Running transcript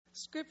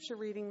Scripture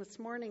reading this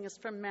morning is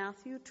from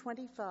Matthew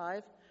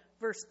 25,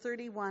 verse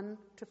 31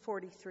 to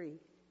 43.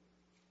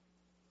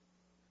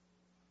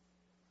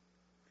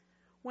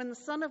 When the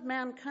Son of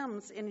Man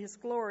comes in his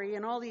glory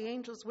and all the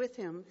angels with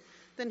him,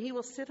 then he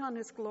will sit on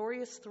his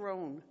glorious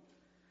throne.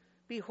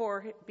 Before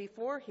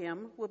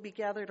him will be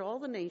gathered all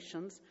the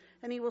nations,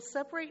 and he will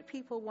separate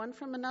people one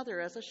from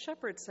another as a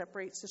shepherd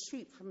separates the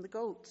sheep from the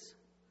goats.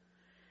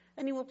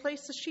 And he will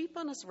place the sheep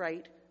on his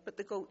right, but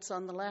the goats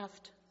on the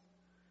left.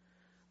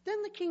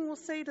 Then the king will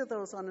say to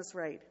those on his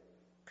right,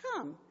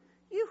 "Come,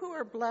 you who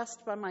are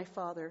blessed by my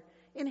Father,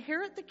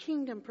 inherit the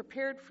kingdom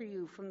prepared for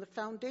you from the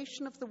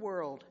foundation of the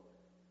world.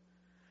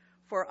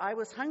 For I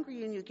was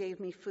hungry and you gave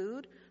me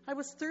food. I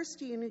was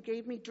thirsty and you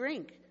gave me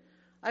drink.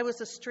 I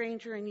was a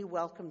stranger and you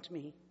welcomed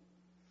me.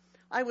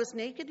 I was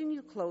naked and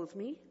you clothed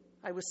me.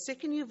 I was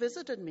sick and you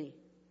visited me.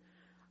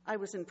 I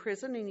was in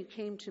prison and you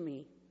came to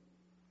me."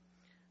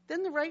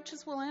 Then the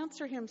righteous will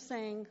answer him,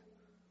 saying,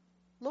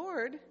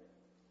 "Lord,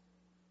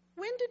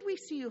 when did we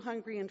see you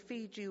hungry and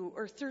feed you,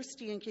 or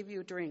thirsty and give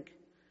you a drink?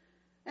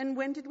 And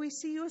when did we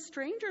see you a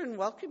stranger and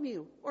welcome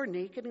you, or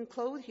naked and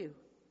clothe you?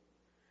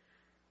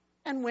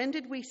 And when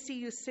did we see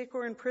you sick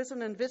or in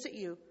prison and visit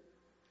you?"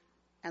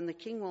 And the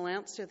king will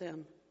answer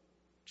them,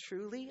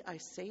 "Truly I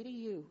say to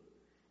you,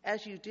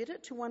 as you did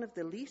it to one of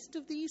the least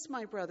of these,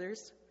 my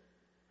brothers,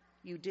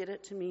 you did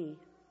it to me."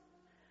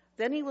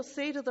 Then he will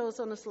say to those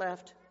on his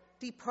left,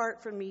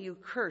 "Depart from me, you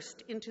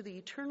cursed, into the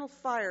eternal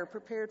fire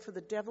prepared for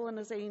the devil and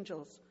his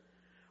angels.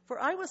 For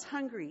I was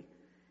hungry,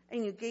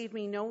 and you gave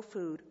me no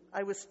food.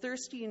 I was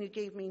thirsty, and you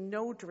gave me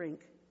no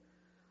drink.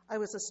 I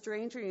was a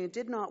stranger, and you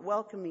did not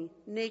welcome me,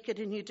 naked,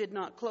 and you did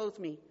not clothe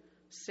me,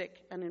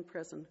 sick and in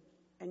prison,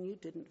 and you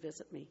didn't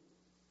visit me."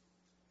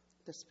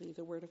 This be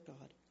the word of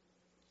God.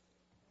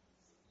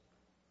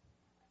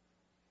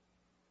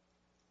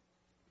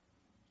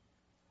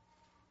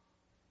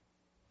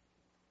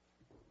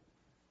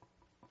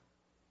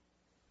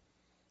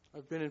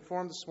 I've been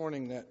informed this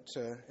morning that,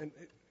 and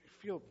I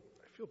feel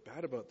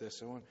bad about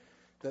this,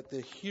 that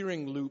the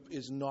hearing loop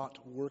is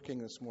not working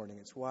this morning.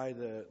 It's why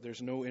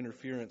there's no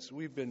interference.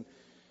 You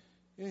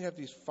have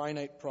these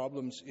finite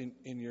problems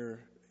in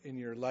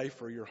your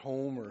life or your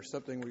home or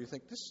something where you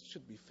think this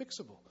should be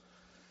fixable,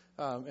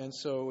 and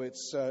so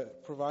it's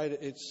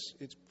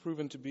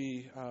proven to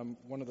be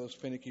one of those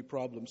finicky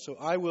problems. So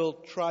I will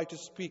try to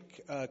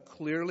speak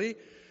clearly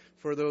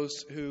for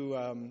those who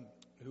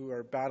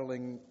are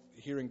battling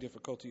hearing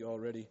difficulty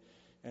already,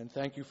 and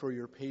thank you for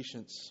your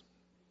patience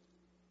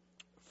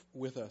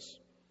with us.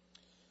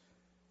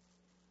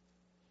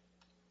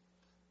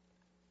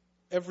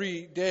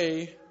 Every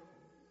day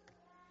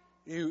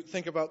you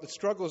think about the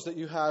struggles that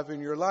you have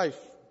in your life.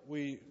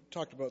 We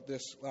talked about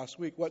this last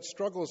week. What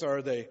struggles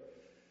are they?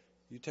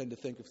 You tend to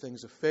think of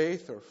things of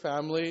faith or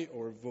family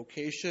or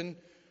vocation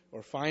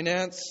or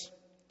finance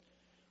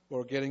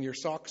or getting your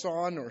socks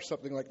on or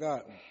something like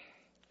that.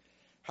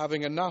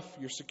 Having enough,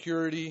 your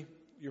security,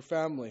 your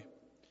family.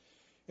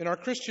 In our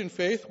Christian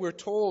faith, we're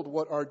told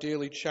what our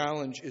daily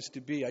challenge is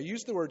to be. I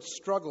use the word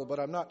struggle, but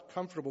I'm not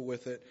comfortable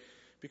with it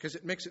because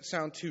it makes it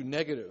sound too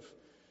negative.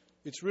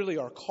 It's really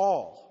our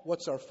call.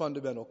 What's our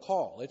fundamental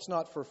call? It's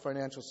not for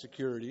financial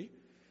security,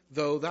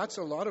 though that's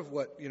a lot of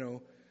what,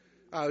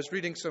 I was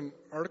reading some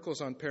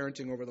articles on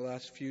parenting over the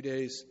last few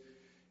days,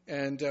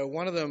 and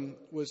one of them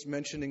was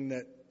mentioning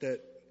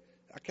that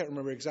I can't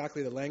remember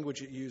exactly the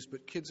language it used,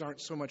 but kids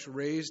aren't so much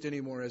raised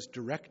anymore as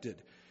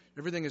directed.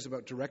 Everything is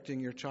about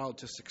directing your child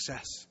to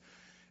success.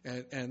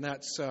 And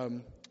that's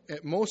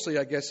mostly,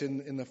 I guess,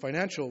 in the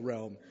financial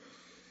realm.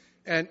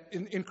 And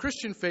in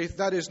Christian faith,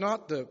 that is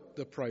not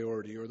the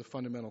priority or the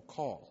fundamental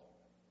call.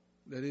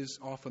 That is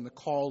often the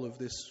call of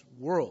this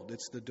world.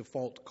 It's the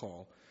default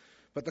call.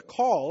 But the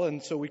call,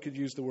 and so we could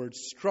use the word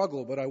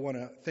struggle, but I want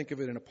to think of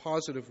it in a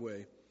positive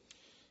way,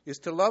 is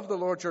to love the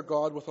Lord your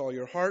God with all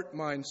your heart,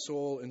 mind,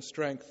 soul, and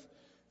strength,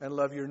 and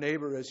love your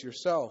neighbor as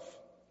yourself.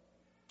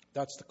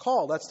 That's the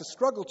call. That's the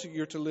struggle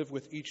you're to live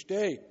with each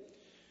day.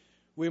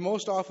 We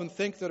most often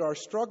think that our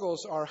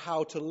struggles are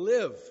how to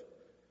live.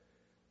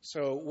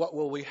 So what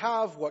will we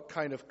have? What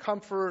kind of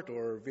comfort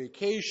or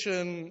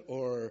vacation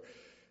or,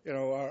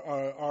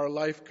 our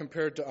life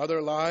compared to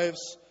other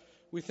lives?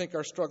 We think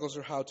our struggles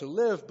are how to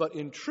live. But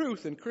in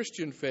truth, in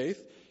Christian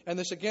faith, and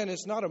this again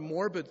is not a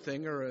morbid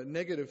thing or a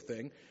negative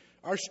thing,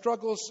 our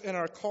struggles and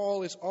our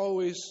call is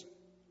always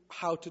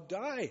how to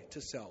die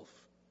to self.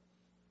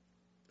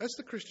 That's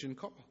the Christian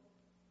call.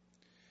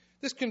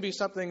 This can be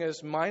something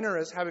as minor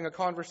as having a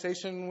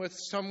conversation with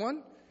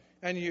someone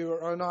and you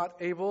are not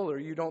able, or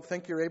you don't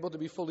think you're able to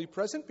be fully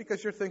present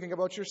because you're thinking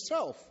about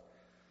yourself.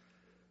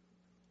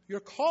 You're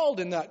called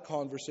in that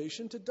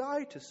conversation to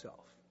die to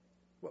self.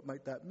 What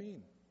might that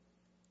mean?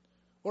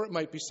 Or it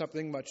might be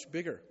something much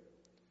bigger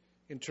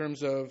in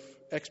terms of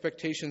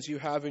expectations you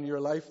have in your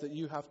life that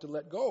you have to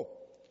let go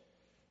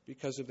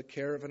because of the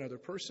care of another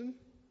person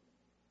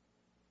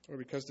or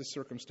because of the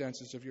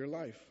circumstances of your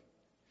life.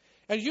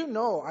 And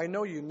I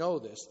know you know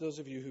this, those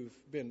of you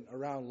who've been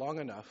around long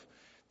enough,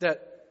 that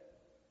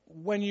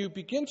when you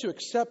begin to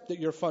accept that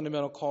your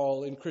fundamental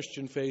call in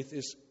Christian faith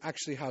is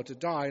actually how to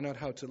die, not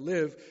how to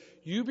live,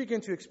 you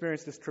begin to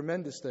experience this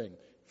tremendous thing,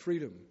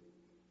 freedom.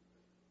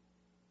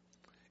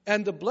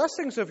 And the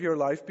blessings of your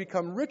life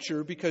become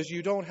richer because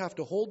you don't have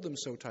to hold them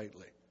so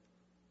tightly.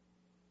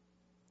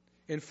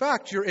 In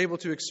fact, you're able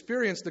to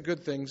experience the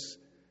good things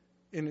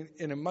in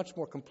a much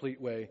more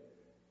complete way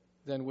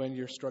than when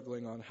you're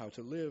struggling on how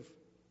to live.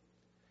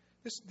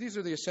 These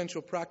are the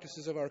essential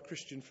practices of our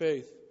Christian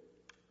faith.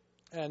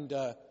 And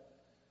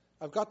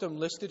I've got them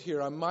listed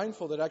here. I'm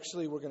mindful that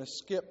actually we're going to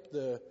skip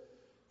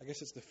I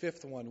guess it's the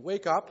fifth one.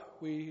 Wake up.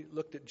 We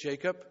looked at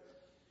Jacob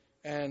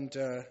and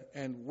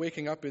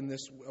waking up in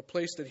a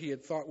place that he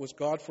had thought was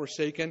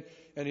God-forsaken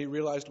and he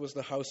realized was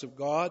the house of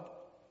God.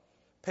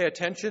 Pay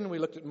attention. We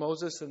looked at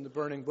Moses and the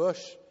burning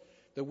bush.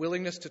 The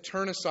willingness to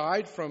turn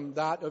aside from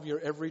that of your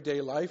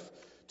everyday life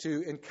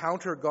to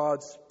encounter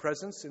God's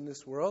presence in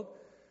this world.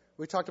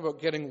 We talked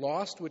about getting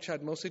lost, which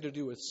had mostly to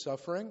do with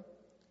suffering.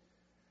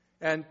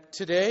 And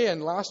today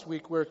and last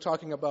week we're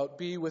talking about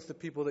be with the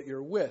people that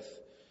you're with,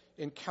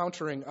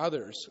 encountering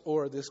others,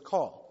 or this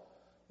call.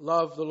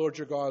 Love the Lord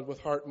your God with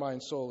heart,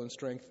 mind, soul, and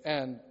strength.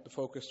 And the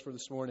focus for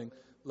this morning,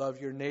 love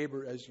your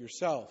neighbor as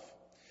yourself.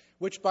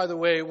 Which, by the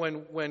way,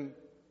 when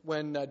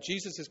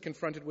Jesus is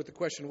confronted with the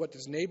question, what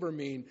does neighbor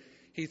mean?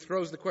 He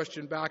throws the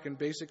question back, and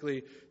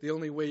basically the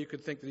only way you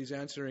could think that he's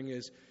answering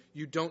is,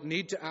 you don't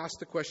need to ask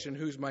the question,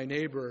 who's my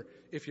neighbor?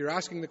 If you're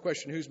asking the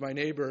question, who's my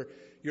neighbor,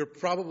 you're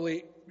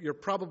probably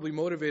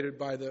motivated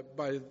by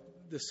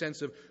the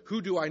sense of,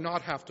 who do I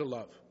not have to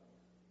love?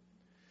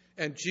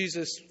 And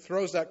Jesus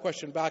throws that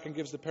question back and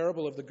gives the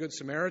parable of the Good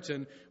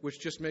Samaritan, which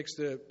just makes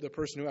the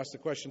person who asked the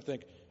question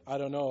think, I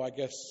don't know, I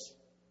guess,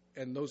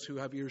 and those who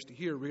have ears to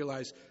hear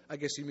realize, I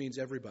guess he means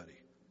everybody.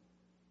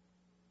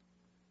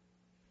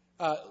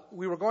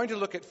 We were going to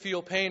look at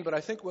feel pain, but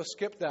I think we'll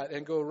skip that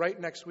and go right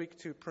next week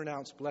to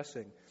pronounce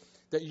blessing.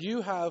 That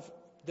you have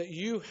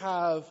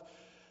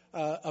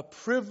a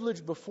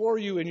privilege before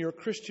you in your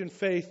Christian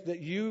faith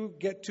that you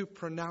get to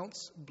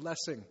pronounce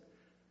blessing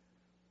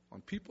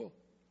on people,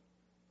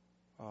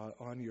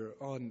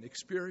 on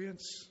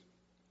experience,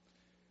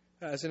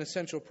 as an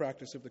essential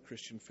practice of the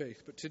Christian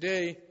faith. But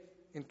today,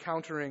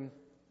 encountering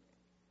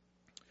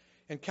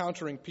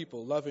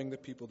people, loving the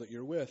people that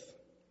you're with.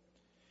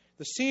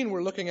 The scene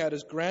we're looking at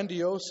is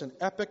grandiose and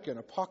epic and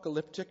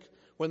apocalyptic.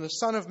 When the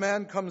Son of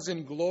Man comes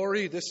in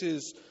glory, this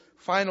is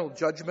final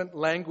judgment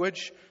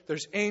language.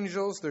 There's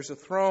angels, there's a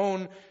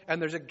throne,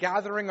 and there's a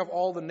gathering of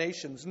all the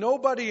nations.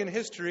 Nobody in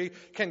history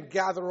can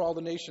gather all the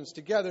nations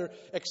together,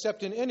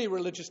 except in any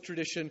religious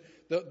tradition,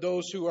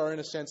 those who are, in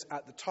a sense,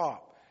 at the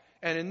top.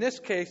 And in this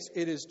case,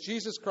 it is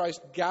Jesus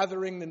Christ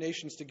gathering the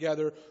nations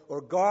together,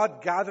 or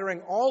God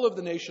gathering all of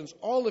the nations,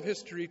 all of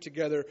history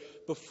together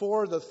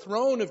before the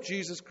throne of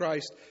Jesus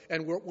Christ,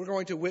 and we're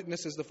going to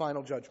witness as the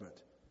final judgment.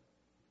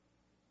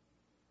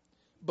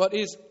 But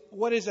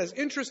what is as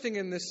interesting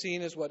in this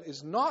scene as what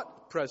is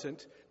not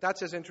present.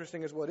 That's as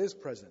interesting as what is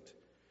present.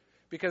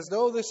 Because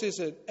though this is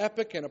an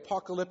epic and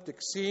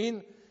apocalyptic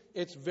scene,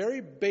 it's very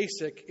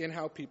basic in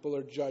how people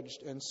are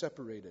judged and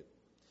separated.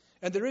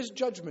 And there is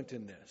judgment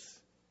in this.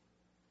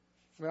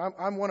 I mean,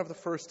 I'm one of the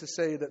first to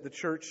say that the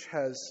church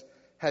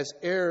has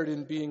erred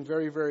in being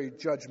very, very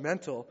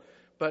judgmental,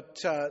 but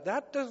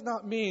that does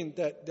not mean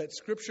that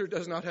Scripture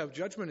does not have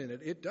judgment in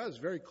it. It does,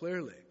 very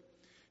clearly.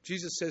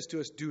 Jesus says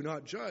to us, do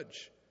not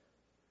judge.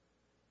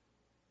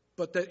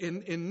 But that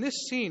in this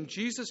scene,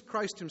 Jesus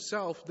Christ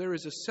himself, there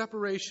is a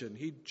separation.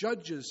 He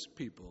judges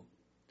people,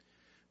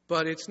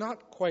 but it's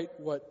not quite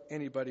what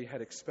anybody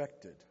had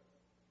expected.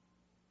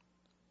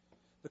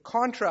 The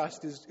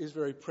contrast is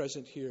very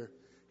present here.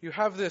 You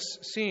have this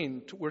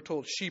scene, we're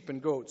told, sheep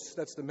and goats.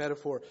 That's the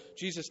metaphor.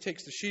 Jesus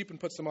takes the sheep and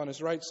puts them on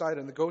his right side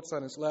and the goats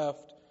on his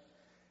left.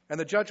 And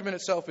the judgment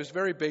itself is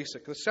very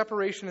basic. The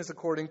separation is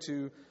according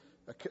to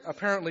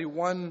apparently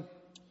one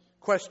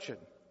question.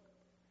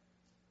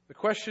 The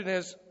question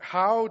is,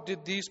 how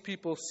did these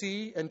people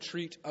see and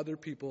treat other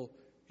people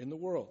in the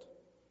world?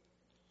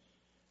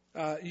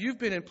 You've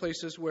been in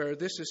places where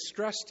this is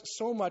stressed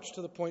so much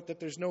to the point that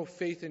there's no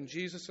faith in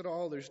Jesus at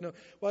all.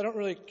 I don't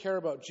really care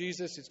about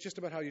Jesus. It's just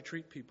about how you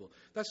treat people.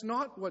 That's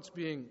not what's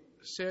being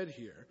said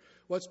here.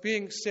 What's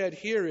being said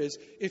here is,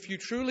 if you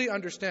truly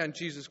understand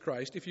Jesus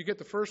Christ, if you get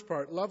the first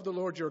part, love the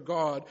Lord your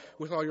God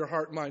with all your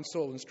heart, mind,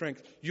 soul, and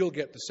strength, you'll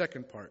get the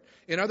second part.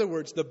 In other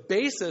words, the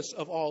basis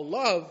of all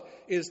love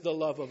is the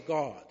love of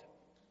God.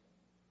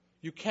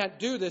 You can't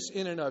do this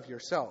in and of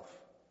yourself.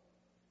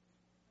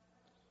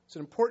 It's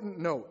an important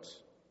note.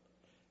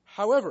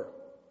 However,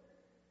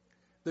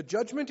 the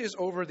judgment is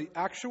over the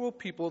actual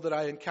people that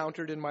I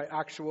encountered in my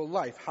actual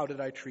life. How did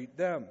I treat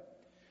them?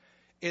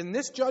 In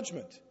this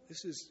judgment,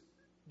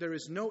 there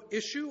is no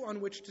issue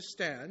on which to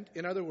stand.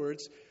 In other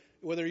words,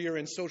 whether you're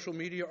in social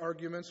media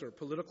arguments or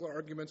political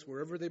arguments,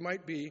 wherever they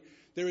might be,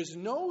 there is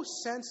no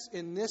sense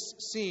in this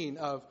scene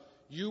of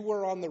you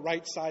were on the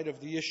right side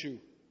of the issue,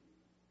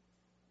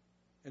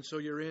 and so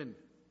you're in.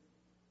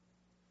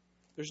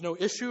 There's no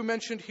issue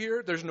mentioned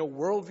here. There's no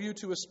worldview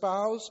to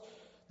espouse.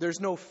 There's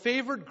no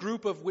favored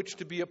group of which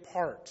to be a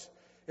part.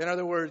 In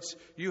other words,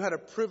 you had a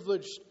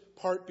privileged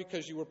part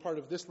because you were part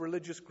of this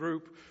religious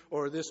group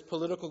or this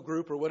political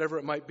group or whatever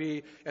it might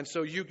be, and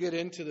so you get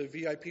into the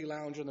VIP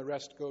lounge and the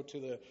rest go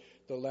to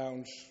the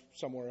lounge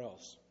somewhere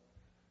else.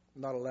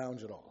 Not a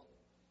lounge at all.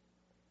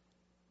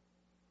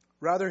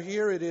 Rather,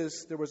 here it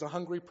is, there was a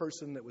hungry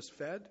person that was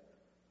fed.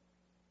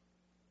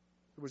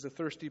 There was a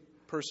thirsty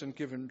person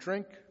given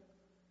drink.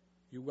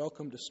 You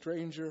welcomed a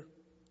stranger.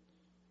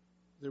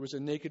 There was a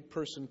naked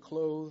person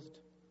clothed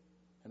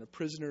and a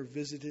prisoner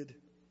visited.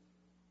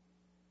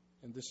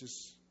 And this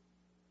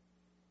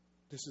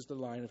is the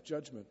line of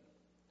judgment.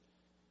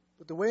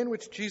 But the way in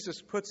which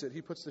Jesus puts it,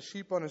 he puts the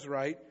sheep on his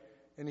right,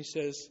 and he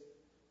says,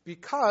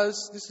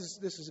 because, this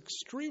is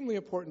extremely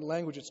important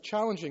language, it's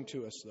challenging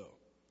to us though.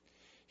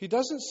 He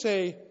doesn't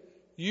say,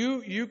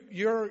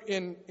 you're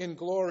in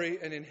glory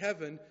and in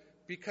heaven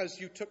because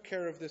you took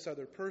care of this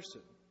other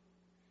person.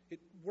 It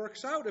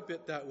works out a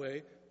bit that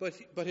way,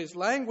 but his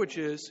language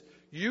is,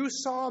 you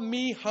saw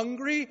me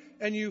hungry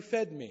and you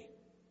fed me.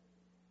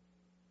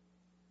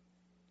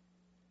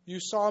 You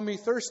saw me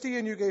thirsty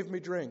and you gave me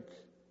drink.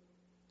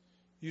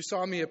 You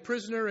saw me a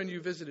prisoner and you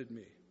visited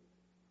me.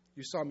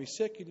 You saw me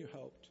sick and you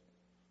helped.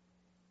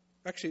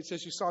 Actually, it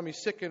says you saw me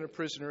sick and a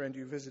prisoner and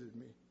you visited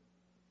me.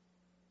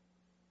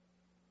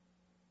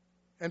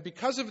 And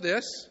because of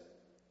this,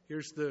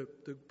 here's the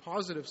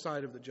positive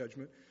side of the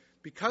judgment.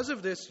 Because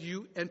of this,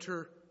 you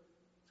enter,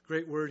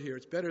 great word here,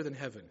 it's better than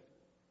heaven.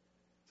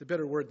 It's a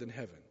better word than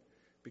heaven.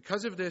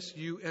 Because of this,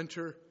 you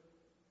enter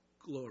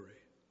glory.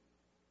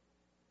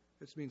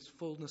 This means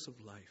fullness of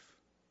life.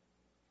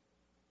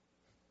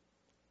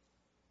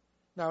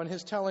 Now, in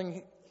his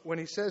telling, when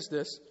he says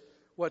this,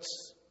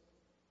 what's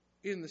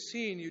in the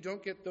scene, you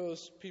don't get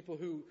those people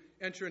who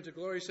enter into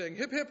glory saying,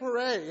 hip, hip,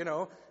 hooray,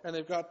 and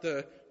they've got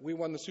the, we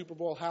won the Super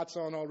Bowl hats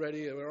on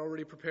already, and we're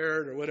already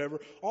prepared, or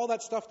whatever. All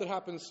that stuff that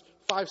happens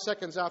 5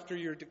 seconds after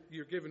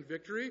you're given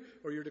victory,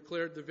 or you're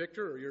declared the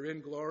victor, or you're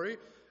in glory.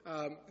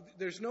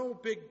 There's no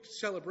big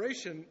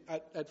celebration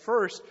at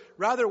first.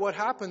 Rather, what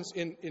happens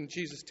in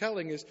Jesus'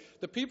 telling is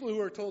the people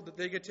who are told that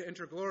they get to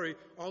enter glory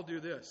all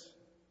do this.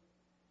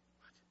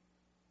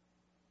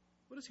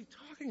 What is he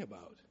talking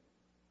about?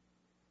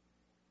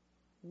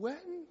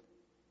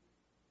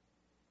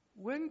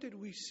 When did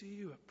we see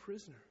you a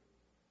prisoner?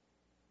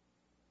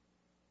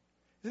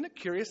 Isn't it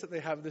curious that they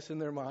have this in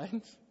their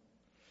minds?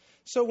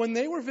 So when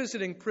they were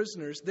visiting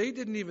prisoners, they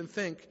didn't even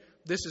think,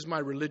 this is my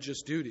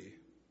religious duty.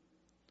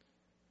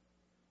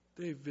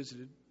 They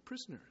visited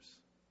prisoners.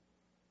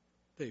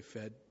 They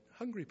fed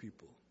hungry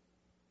people.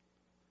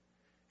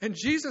 And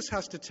Jesus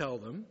has to tell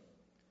them,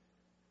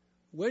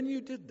 when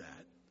you did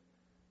that,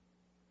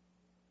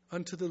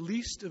 unto the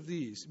least of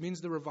these,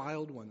 means the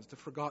reviled ones, the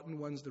forgotten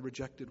ones, the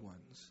rejected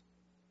ones,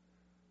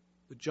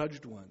 the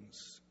judged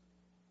ones,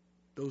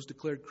 those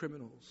declared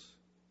criminals.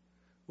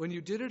 When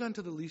you did it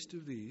unto the least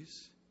of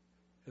these,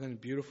 and then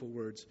beautiful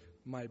words,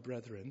 my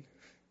brethren,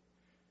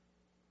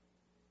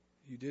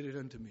 you did it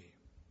unto me.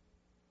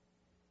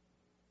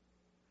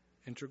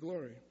 Enter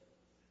glory.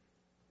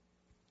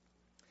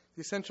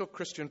 The essential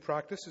Christian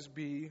practice is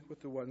be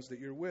with the ones that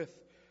you're with.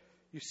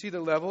 You see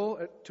the level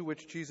to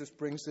which Jesus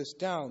brings this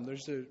down.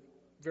 There's a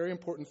very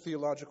important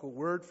theological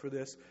word for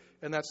this,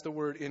 and that's the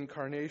word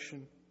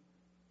incarnation.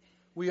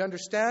 We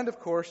understand, of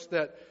course,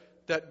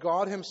 that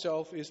God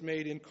himself is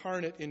made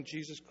incarnate in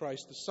Jesus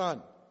Christ the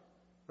Son.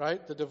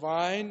 Right? The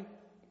divine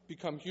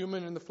become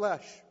human in the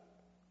flesh.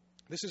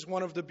 This is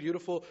one of the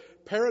beautiful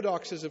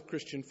paradoxes of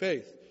Christian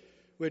faith,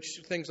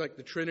 which things like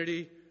the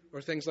Trinity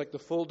or things like the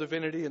full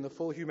divinity and the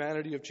full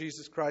humanity of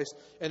Jesus Christ,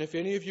 and if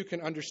any of you can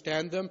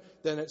understand them,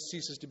 then it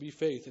ceases to be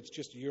faith. It's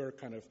just your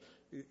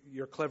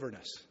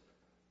cleverness.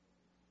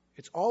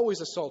 It's always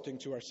assaulting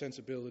to our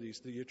sensibilities,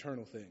 the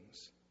eternal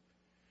things.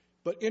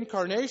 But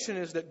incarnation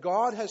is that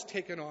God has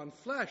taken on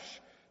flesh.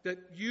 That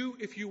you,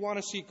 if you want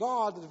to see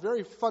God, it's a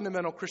very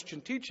fundamental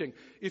Christian teaching.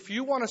 If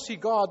you want to see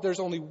God, there's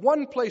only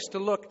one place to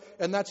look,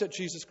 and that's at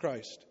Jesus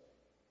Christ.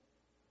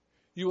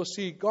 You will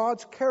see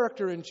God's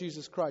character in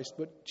Jesus Christ,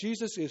 but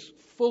Jesus is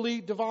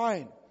fully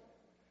divine,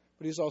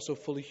 but he's also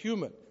fully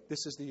human.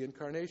 This is the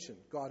incarnation.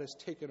 God has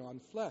taken on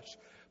flesh.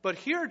 But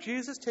here,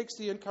 Jesus takes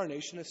the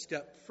incarnation a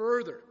step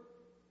further.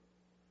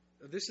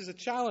 This is a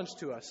challenge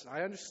to us.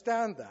 I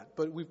understand that,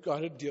 but we've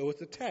got to deal with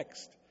the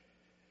text.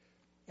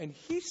 And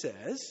he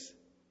says,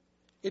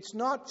 it's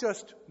not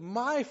just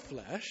my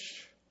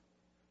flesh,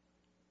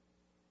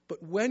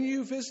 but when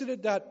you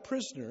visited that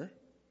prisoner,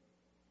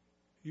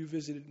 you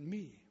visited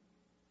me.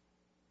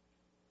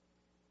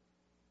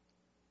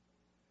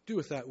 Do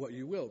with that what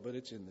you will, but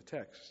it's in the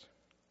text.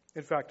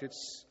 In fact,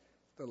 it's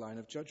the line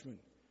of judgment.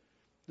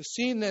 The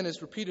scene then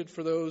is repeated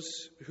for those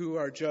who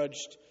are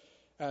judged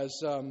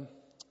as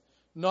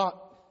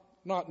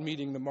not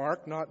meeting the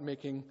mark, not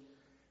making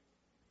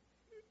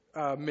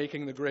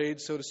the grade,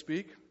 so to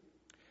speak.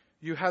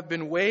 You have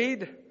been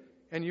weighed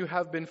and you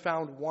have been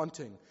found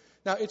wanting.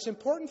 Now, it's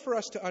important for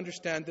us to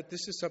understand that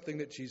this is something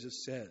that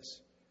Jesus says.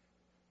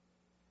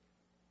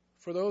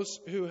 For those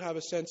who have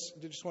a sense,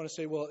 they just want to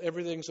say, well,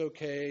 everything's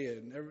okay,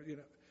 and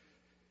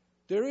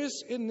there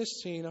is in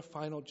this scene a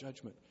final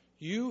judgment.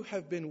 You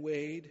have been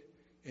weighed,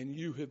 and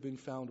you have been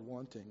found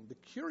wanting. The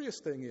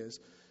curious thing is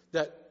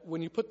that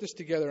when you put this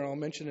together, and I'll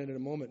mention it in a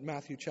moment,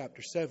 Matthew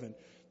chapter 7,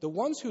 the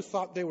ones who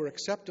thought they were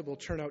acceptable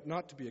turn out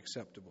not to be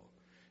acceptable.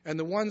 And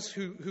the ones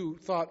who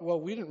thought,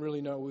 well, we didn't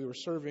really know we were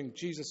serving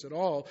Jesus at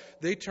all,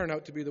 they turn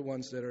out to be the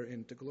ones that are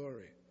into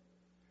glory.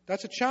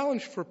 That's a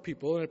challenge for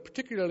people, and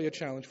particularly a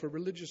challenge for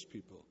religious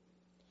people.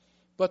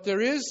 But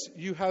there is,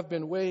 you have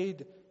been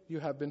weighed, you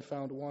have been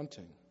found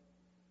wanting.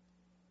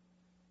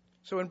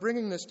 So in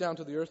bringing this down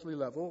to the earthly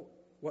level,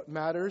 what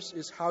matters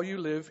is how you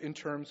live in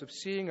terms of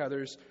seeing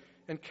others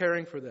and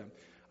caring for them.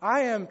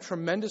 I am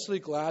tremendously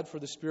glad for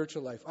the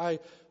spiritual life. I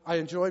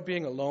enjoy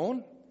being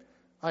alone.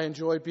 I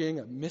enjoy being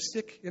a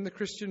mystic in the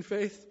Christian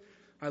faith.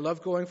 I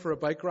love going for a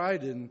bike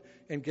ride and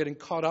getting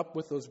caught up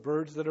with those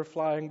birds that are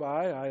flying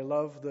by. I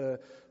love the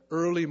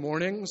early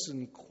mornings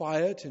and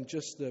quiet and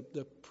just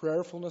the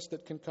prayerfulness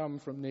that can come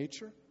from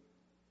nature.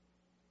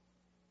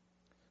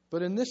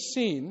 But in this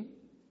scene,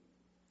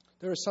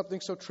 there is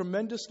something so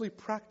tremendously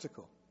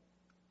practical.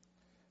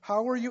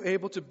 How are you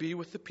able to be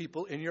with the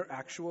people in your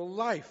actual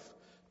life?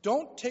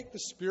 Don't take the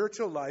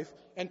spiritual life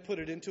and put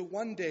it into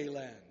one-day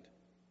land.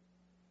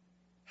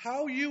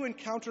 How you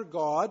encounter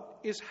God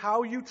is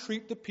how you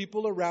treat the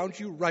people around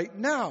you right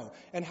now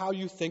and how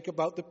you think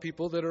about the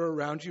people that are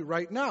around you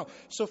right now.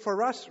 So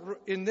for us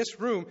in this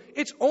room,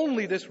 it's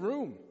only this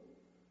room.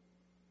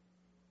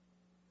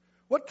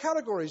 What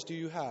categories do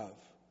you have?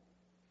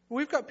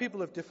 We've got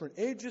people of different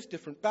ages,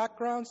 different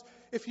backgrounds.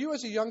 If you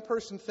as a young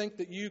person think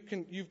that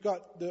you've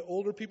got the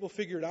older people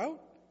figured out,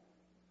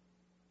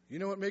 you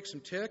know what makes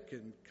them tick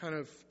and kind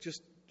of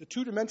just the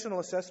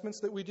two-dimensional assessments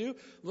that we do.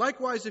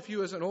 Likewise, if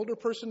you as an older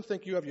person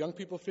think you have young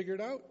people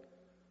figured out,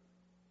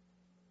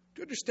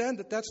 do you understand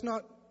that that's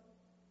not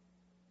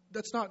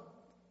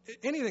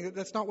anything,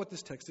 that's not what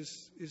this text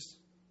is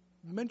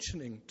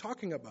mentioning,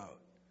 talking about.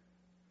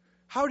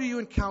 How do you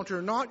encounter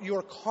not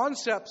your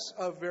concepts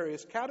of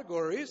various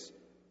categories,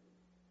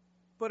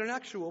 but an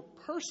actual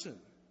person?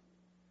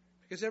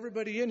 Because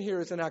everybody in here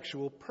is an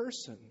actual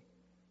person.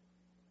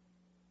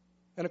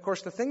 And of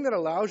course, the thing that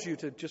allows you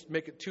to just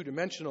make it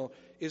two-dimensional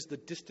is the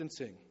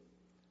distancing.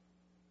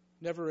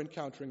 Never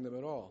encountering them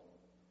at all.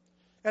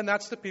 And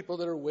that's the people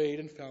that are weighed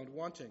and found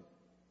wanting.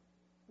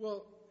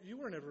 Well, you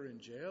were never in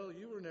jail.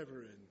 You were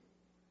never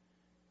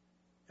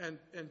in.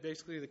 And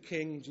basically the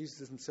king,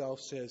 Jesus himself,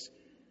 says,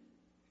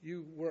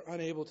 you were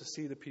unable to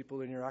see the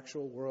people in your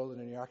actual world and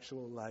in your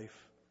actual life.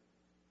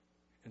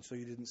 And so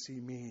you didn't see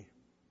me.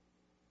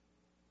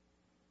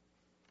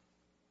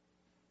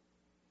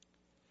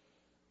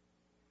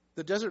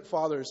 The Desert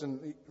Fathers,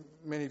 and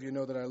many of you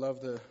know that I love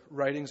the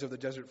writings of the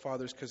Desert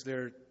Fathers because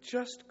they're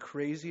just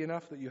crazy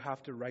enough that you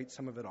have to write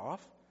some of it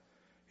off.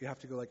 You have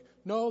to go like,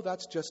 no,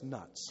 that's just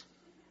nuts.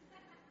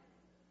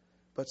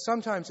 But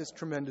sometimes it's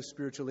tremendous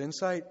spiritual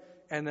insight,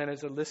 and then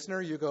as a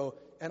listener you go,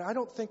 and I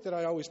don't think that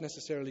I always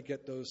necessarily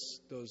get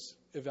those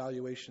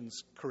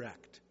evaluations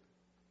correct.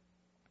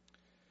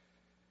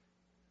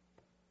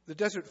 The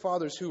Desert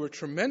Fathers, who were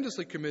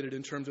tremendously committed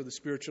in terms of the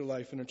spiritual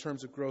life and in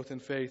terms of growth in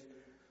faith,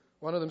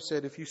 one of them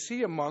said, if you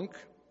see a monk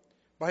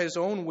by his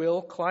own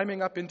will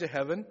climbing up into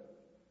heaven,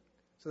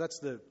 so that's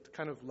the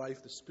kind of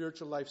life, the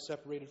spiritual life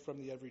separated from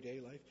the everyday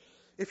life.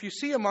 If you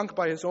see a monk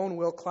by his own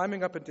will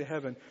climbing up into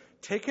heaven,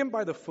 take him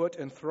by the foot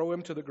and throw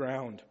him to the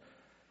ground.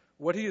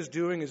 What he is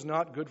doing is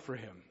not good for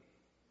him,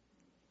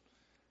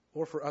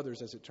 or for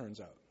others, as it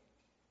turns out.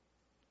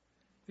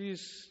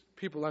 These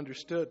people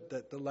understood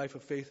that the life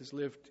of faith is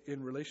lived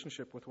in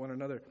relationship with one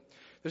another.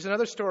 There's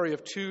another story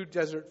of two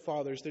desert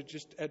fathers. They're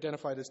just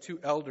identified as two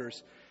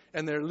elders,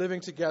 and they're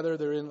living together.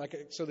 They're in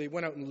so they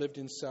went out and lived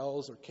in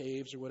cells or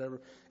caves or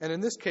whatever. And in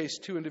this case,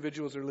 two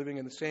individuals are living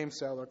in the same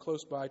cell or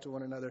close by to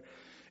one another.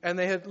 And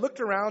they had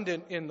looked around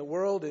in the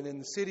world and in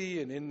the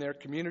city and in their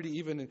community,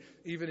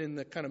 even in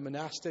the kind of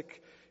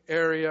monastic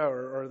area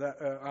or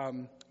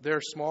their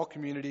small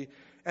community,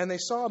 and they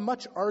saw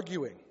much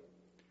arguing.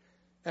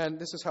 And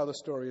this is how the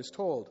story is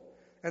told.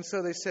 And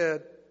so they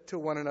said to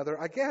one another,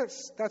 I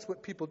guess that's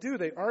what people do.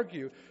 They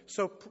argue.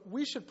 So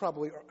we should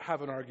probably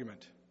have an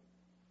argument,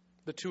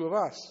 the two of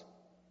us.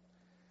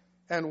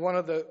 And one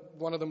of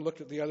them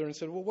looked at the other and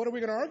said, well, what are we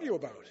going to argue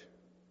about?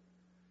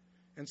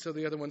 And so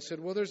the other one said,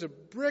 well, there's a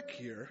brick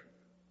here.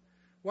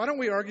 Why don't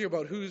we argue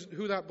about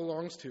who that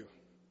belongs to?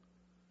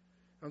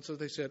 And so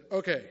they said,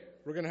 okay,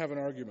 we're going to have an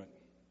argument.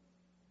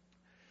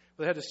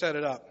 They had to set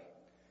it up.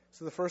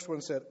 So the first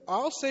one said,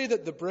 I'll say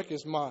that the brick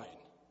is mine.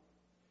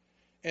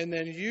 And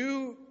then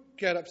you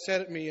get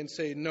upset at me and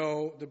say,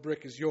 no, the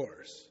brick is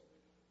yours.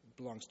 It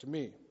belongs to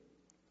me.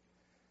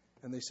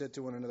 And they said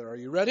to one another, are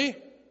you ready?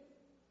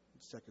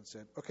 The second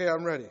said, okay,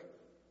 I'm ready.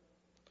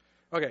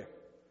 Okay,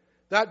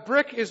 that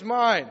brick is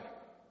mine.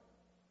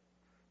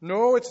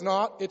 No, it's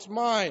not. It's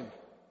mine,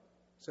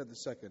 said the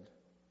second.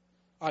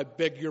 I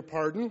beg your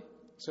pardon,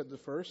 said the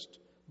first,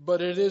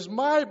 but it is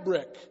my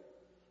brick.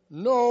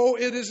 No,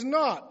 it is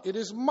not. It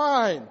is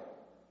mine.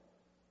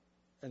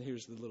 And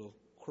here's the little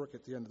quirk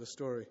at the end of the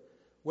story.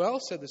 Well,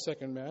 said the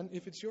second man,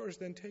 if it's yours,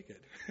 then take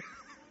it.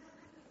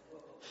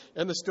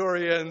 And the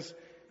story ends,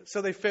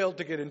 so they failed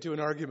to get into an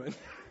argument.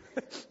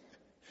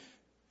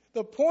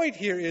 The point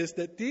here is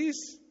that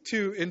these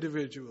two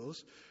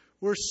individuals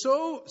were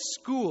so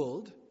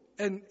schooled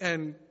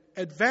and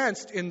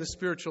advanced in the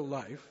spiritual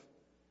life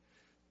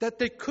that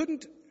they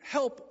couldn't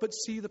help but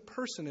see the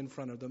person in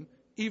front of them,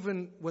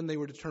 even when they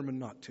were determined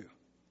not to.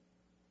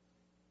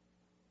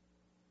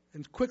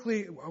 And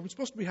quickly, I was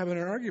supposed to be having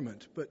an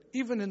argument, but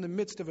even in the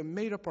midst of a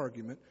made-up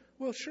argument,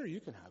 well, sure, you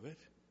can have it.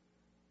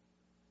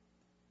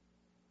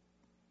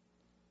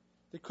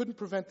 They couldn't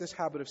prevent this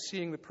habit of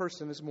seeing the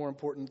person as more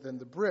important than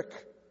the brick.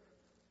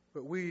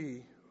 But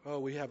we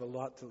have a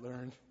lot to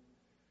learn.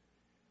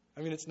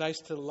 I mean, it's nice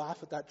to laugh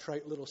at that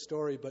trite little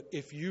story, but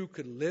if you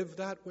could live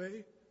that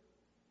way,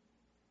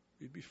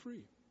 you'd be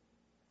free.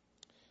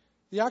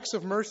 The acts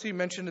of mercy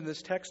mentioned in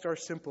this text are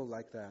simple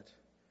like that.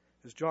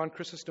 As John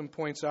Chrysostom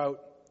points out,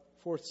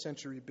 4th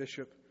century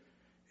bishop,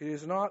 it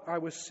is not, I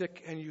was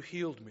sick and you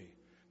healed me.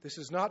 This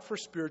is not for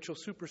spiritual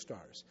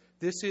superstars.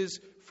 This is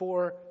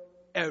for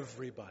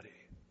everybody.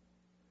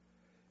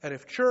 And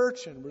if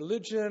church and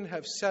religion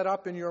have set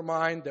up in your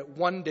mind that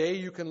one day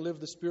you can live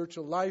the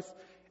spiritual life,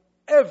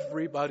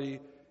 everybody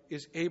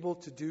is able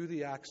to do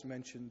the acts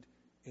mentioned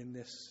in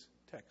this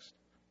text.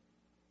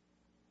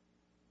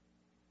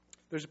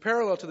 There's a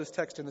parallel to this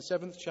text in the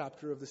 7th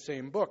chapter of the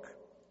same book.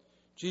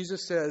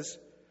 Jesus says,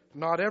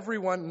 not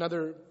everyone,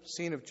 another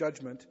scene of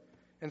judgment,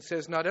 and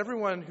says, not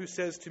everyone who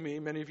says to me,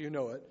 many of you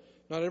know it,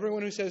 not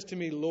everyone who says to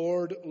me,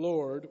 Lord,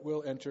 Lord,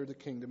 will enter the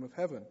kingdom of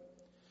heaven.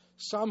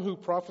 Some who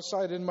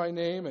prophesied in my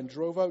name and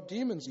drove out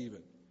demons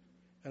even.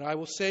 And I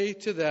will say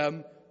to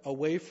them,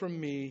 away from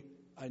me,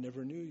 I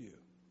never knew you.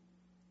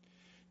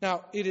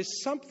 Now, it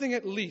is something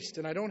at least,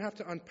 and I don't have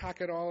to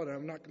unpack it all, and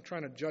I'm not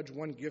trying to judge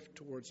one gift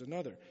towards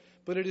another,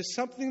 but it is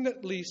something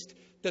at least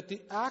that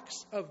the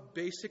acts of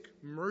basic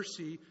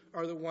mercy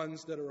are the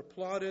ones that are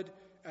applauded,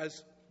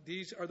 as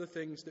these are the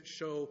things that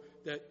show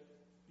that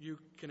you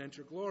can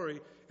enter glory.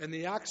 And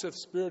the acts of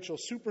spiritual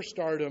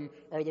superstardom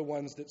are the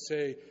ones that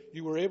say,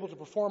 you were able to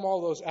perform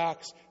all those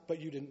acts, but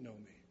you didn't know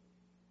me.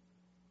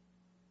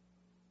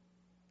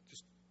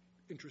 Just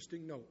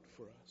interesting note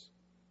for us.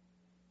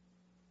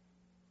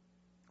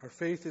 Our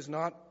faith is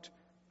not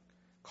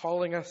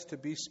calling us to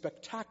be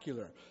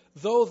spectacular,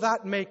 though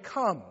that may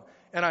come.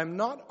 And I'm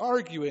not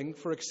arguing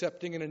for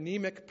accepting an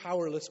anemic,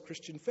 powerless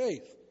Christian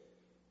faith.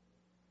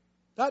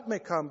 That may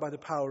come by the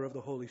power of the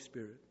Holy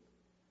Spirit.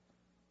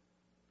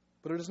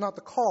 But it is not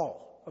the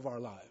call of our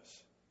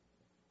lives.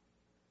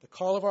 The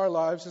call of our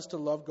lives is to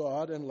love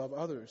God and love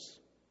others.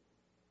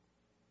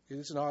 It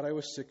is not, I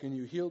was sick and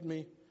you healed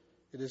me.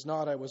 It is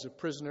not, I was a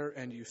prisoner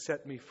and you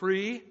set me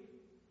free.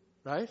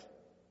 Right?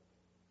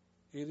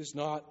 It is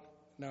not,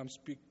 now I'm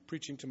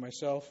preaching to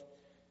myself,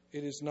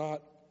 it is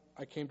not,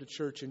 I came to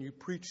church and you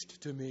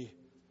preached to me.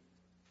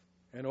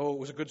 And it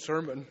was a good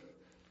sermon.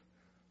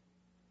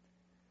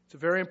 It's a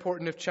very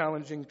important, if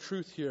challenging,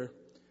 truth here.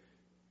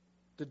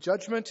 The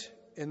judgment,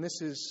 and this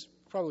is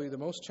probably the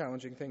most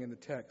challenging thing in the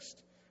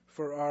text,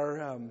 for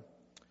our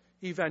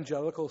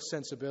evangelical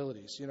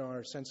sensibilities,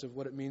 our sense of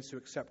what it means to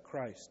accept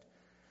Christ.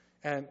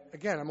 And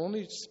again, I'm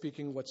only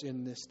speaking what's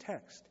in this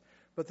text.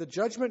 But the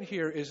judgment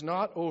here is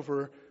not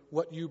over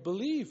what you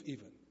believe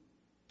even.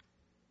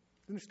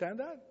 Understand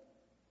that?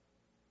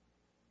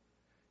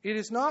 It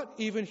is not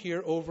even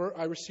here over,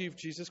 I received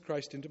Jesus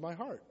Christ into my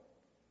heart.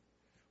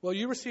 Well,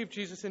 you received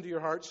Jesus into your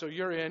heart, so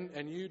you're in,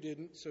 and you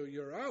didn't, so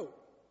you're out.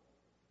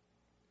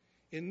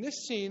 In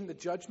this scene, the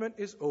judgment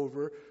is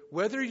over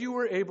whether you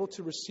were able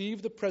to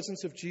receive the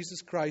presence of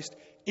Jesus Christ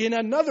in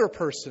another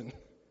person,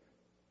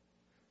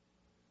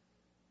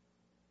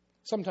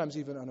 sometimes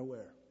even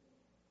unaware.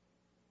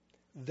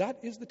 That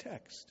is the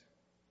text.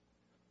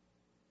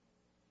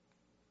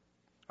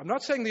 I'm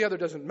not saying the other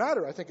doesn't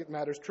matter. I think it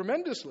matters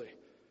tremendously,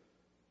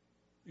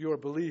 your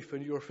belief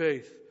and your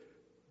faith.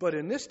 But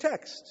in this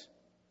text,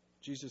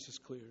 Jesus is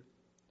clear.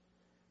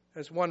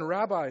 As one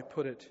rabbi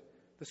put it,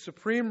 the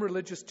supreme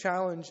religious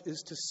challenge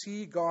is to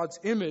see God's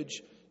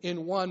image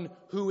in one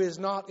who is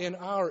not in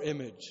our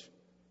image.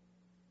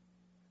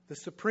 The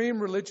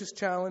supreme religious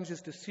challenge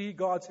is to see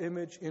God's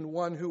image in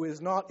one who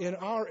is not in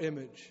our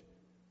image.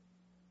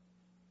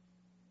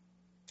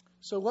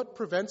 So what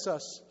prevents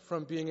us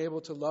from being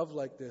able to love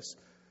like this?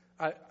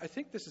 I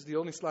think this is the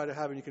only slide I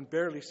have, and you can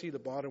barely see the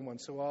bottom one,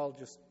 so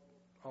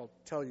I'll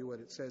tell you what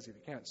it says if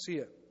you can't see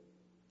it.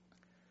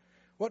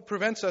 What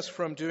prevents us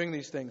from doing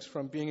these things,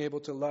 from being able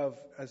to love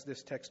as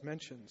this text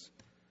mentions?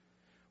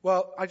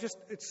 Well,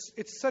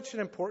 it's such an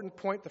important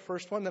point, the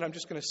first one, that I'm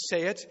just going to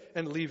say it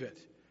and leave it.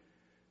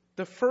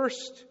 The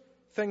first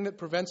thing that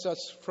prevents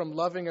us from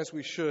loving as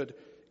we should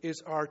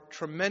is our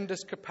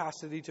tremendous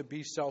capacity to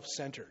be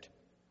self-centered.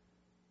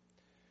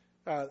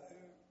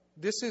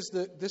 This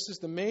is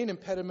the main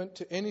impediment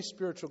to any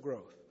spiritual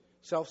growth,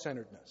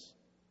 self-centeredness.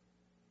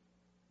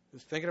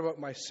 Just thinking about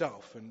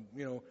myself and,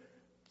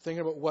 thinking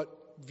about what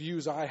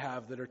views I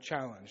have that are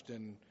challenged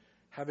and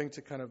having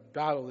to kind of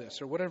battle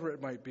this, or whatever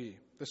it might be.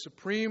 The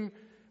supreme,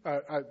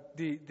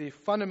 the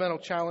fundamental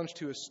challenge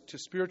to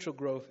spiritual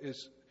growth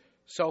is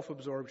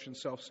self-absorption,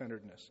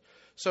 self-centeredness.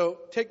 So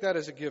take that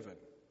as a given.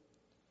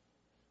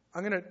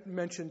 I'm going to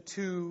mention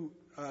two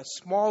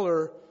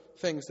smaller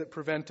things that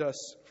prevent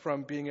us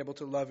from being able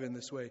to love in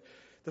this way.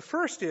 The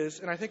first is,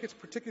 and I think it's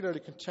particularly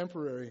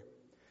contemporary,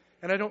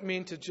 and I don't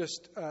mean to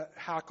just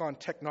hack on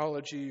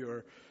technology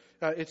or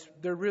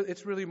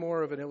it's really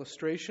more of an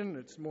illustration.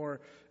 It's more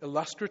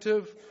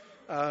illustrative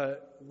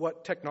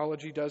what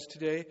technology does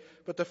today.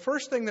 But the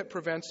first thing that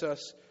prevents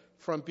us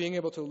from being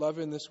able to love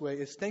in this way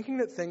is thinking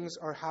that things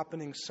are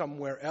happening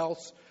somewhere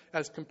else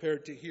as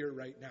compared to here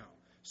right now.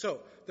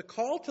 So the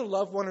call to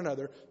love one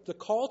another, the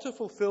call to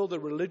fulfill the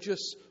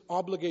religious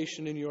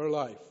obligation in your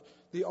life,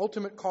 the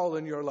ultimate call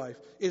in your life,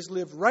 is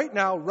live right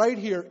now, right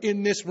here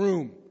in this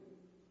room.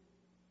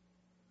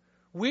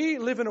 We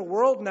live in a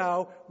world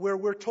now where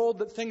we're told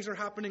that things are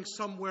happening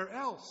somewhere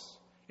else.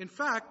 In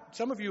fact,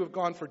 some of you have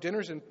gone for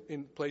dinners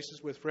in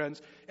places with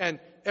friends, and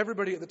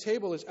everybody at the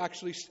table is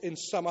actually in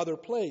some other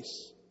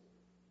place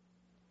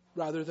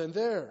rather than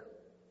there.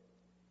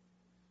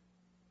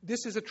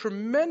 This is a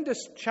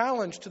tremendous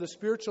challenge to the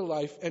spiritual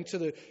life and to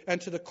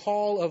the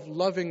call of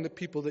loving the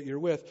people that you're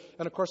with.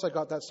 And of course, I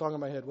got that song in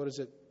my head. What is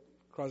it?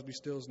 Crosby,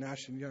 Stills,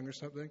 Nash and Young or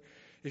something.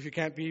 If you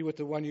can't be with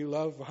the one you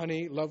love,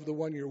 honey, love the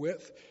one you're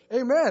with.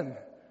 Amen.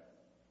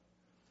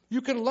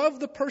 You can love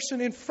the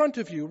person in front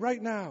of you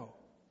right now.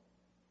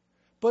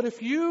 But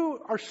if you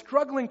are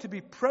struggling to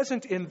be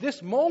present in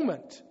this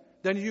moment,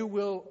 then you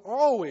will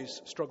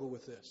always struggle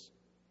with this.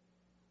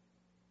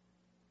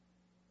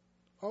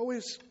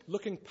 Always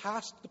looking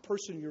past the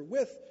person you're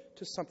with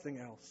to something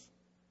else.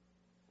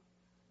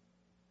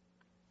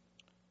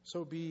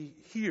 So be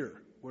here,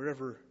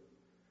 wherever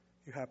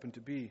you happen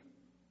to be.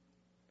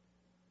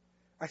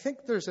 I think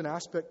there's an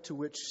aspect to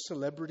which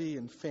celebrity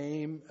and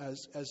fame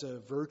as a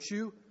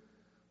virtue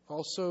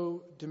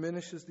also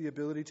diminishes the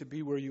ability to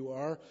be where you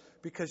are,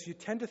 because you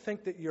tend to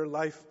think that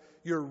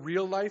your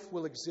real life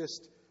will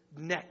exist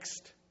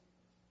next.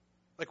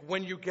 Like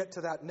when you get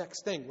to that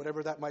next thing,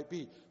 whatever that might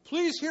be.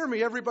 Please hear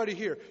me, everybody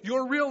here.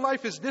 Your real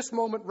life is this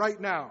moment right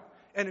now.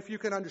 And if you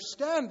can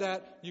understand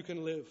that, you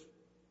can live.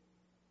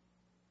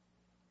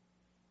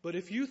 But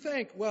if you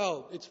think,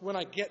 well, it's when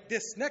I get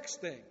this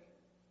next thing,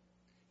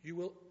 you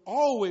will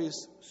always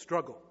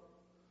struggle.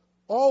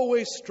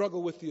 Always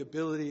struggle with the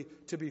ability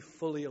to be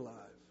fully alive.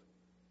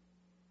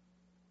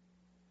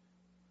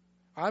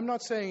 I'm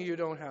not saying you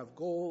don't have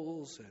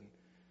goals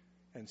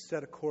and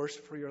set a course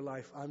for your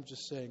life. I'm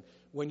just saying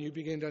when you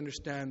begin to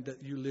understand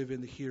that you live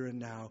in the here and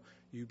now,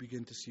 you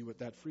begin to see what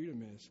that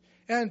freedom is.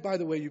 And by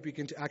the way, you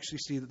begin to actually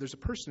see that there's a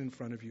person in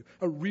front of you,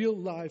 a real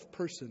live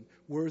person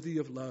worthy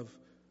of love.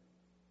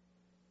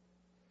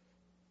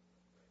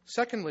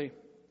 Secondly,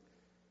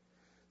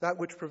 that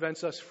which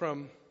prevents us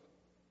from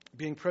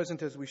being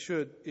present as we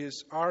should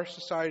is our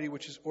society,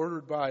 which is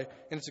ordered by,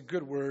 and it's a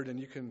good word, and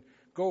you can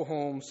go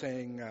home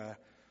saying,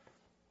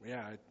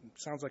 it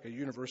sounds like a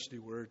university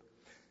word,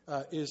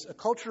 is a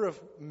culture of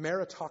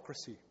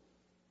meritocracy.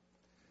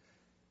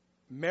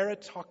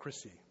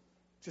 Meritocracy.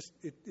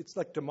 It's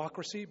like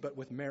democracy, but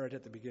with merit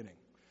at the beginning.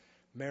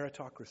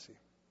 Meritocracy.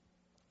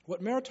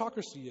 What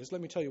meritocracy is,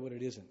 let me tell you what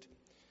it isn't.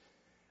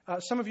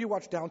 Some of you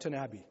watch Downton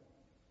Abbey,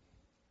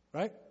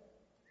 right?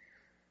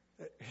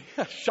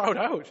 Shout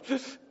out.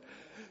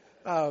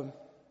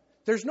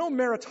 There's no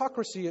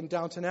meritocracy in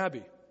Downton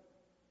Abbey.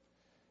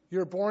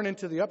 You're born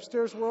into the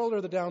upstairs world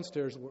or the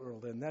downstairs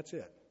world, and that's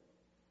it.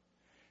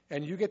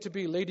 And you get to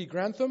be Lady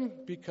Grantham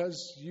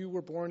because you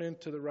were born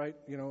into the right,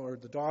 or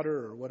the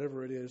daughter or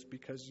whatever it is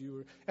because you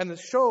were. And the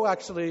show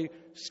actually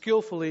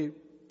skillfully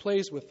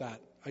plays with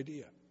that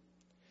idea.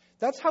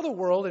 That's how the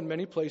world in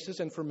many places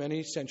and for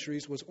many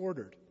centuries was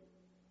ordered.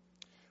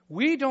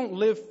 We don't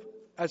live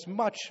as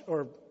much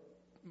or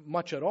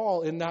much at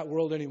all in that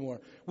world anymore.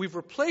 We've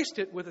replaced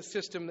it with a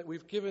system that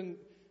we've given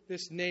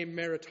this name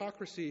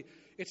meritocracy.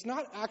 It's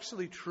not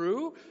actually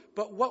true,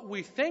 but what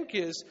we think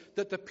is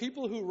that the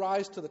people who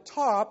rise to the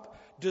top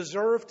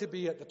deserve to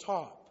be at the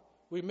top.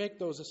 We make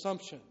those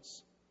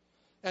assumptions.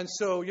 And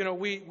so,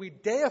 we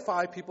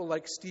deify people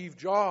like Steve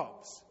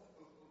Jobs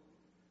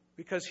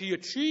because he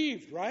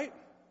achieved, right?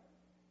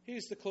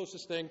 He's the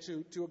closest thing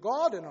to a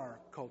god in our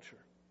culture,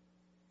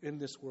 in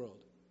this world.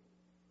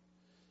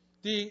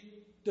 The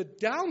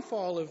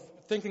downfall of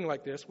thinking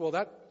like this,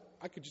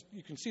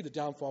 you can see the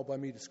downfall by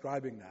me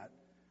describing that.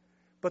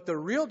 But the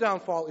real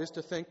downfall is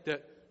to think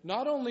that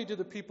not only do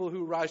the people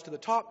who rise to the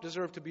top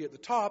deserve to be at the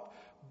top,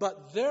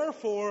 but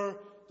therefore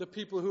the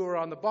people who are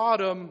on the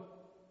bottom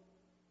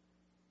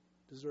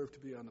deserve to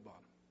be on the bottom.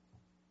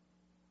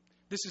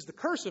 This is the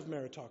curse of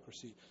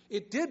meritocracy.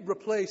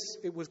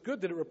 It was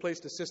good that it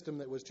replaced a system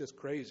that was just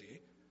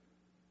crazy.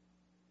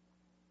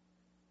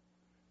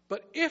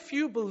 But if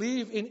you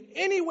believe in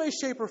any way,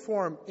 shape, or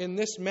form in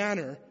this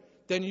manner,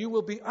 then you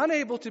will be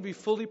unable to be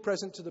fully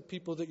present to the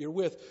people that you're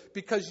with,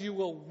 because you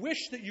will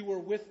wish that you were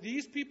with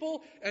these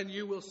people, and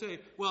you will say,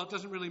 well, it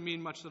doesn't really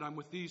mean much that I'm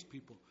with these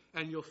people,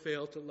 and you'll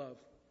fail to love.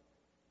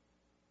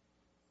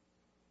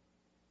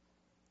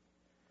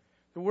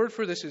 The word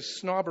for this is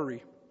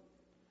snobbery.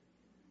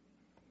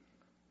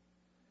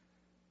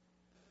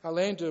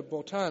 Alain de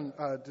Botton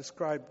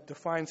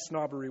defines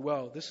snobbery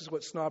well. This is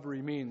what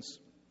snobbery means.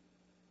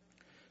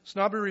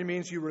 Snobbery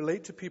means you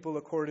relate to people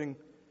according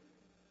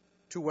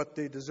to what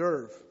they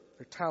deserve,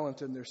 their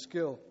talent and their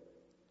skill.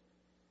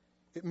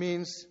 It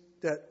means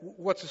that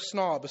what's a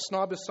snob? A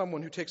snob is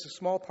someone who takes a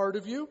small part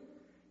of you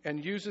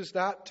and uses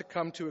that to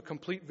come to a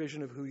complete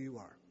vision of who you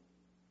are.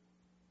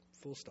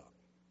 Full stop.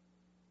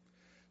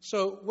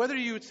 So whether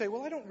you would say,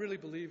 well, I don't really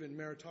believe in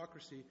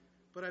meritocracy,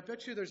 but I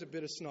bet you there's a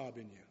bit of snob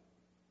in you.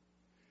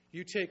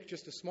 You take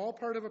just a small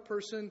part of a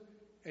person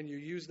and you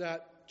use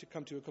that to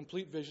come to a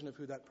complete vision of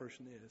who that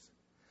person is.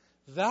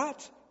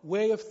 That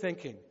way of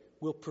thinking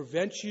will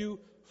prevent you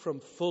from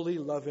fully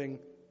loving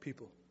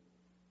people.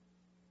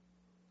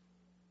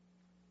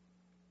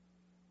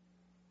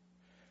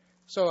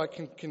 So I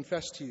can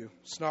confess to you,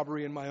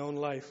 snobbery in my own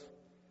life,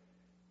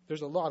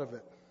 there's a lot of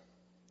it.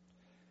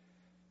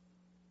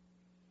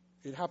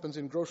 It happens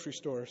in grocery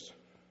stores.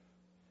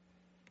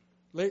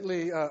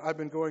 Lately, I've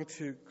been going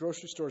to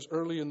grocery stores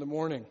early in the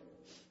morning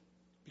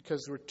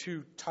because we're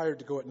too tired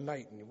to go at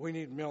night. And we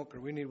need milk or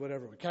we need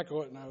whatever. We can't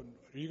go out now.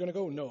 Are you going to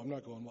go? No, I'm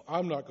not going. Well,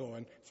 I'm not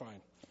going.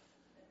 Fine.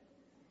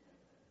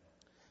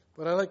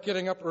 But I like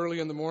getting up early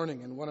in the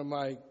morning. And one of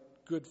my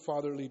good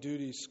fatherly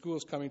duties,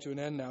 school's coming to an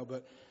end now,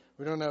 but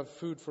we don't have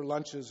food for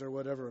lunches or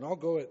whatever. And I'll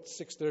go at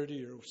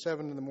 6:30 or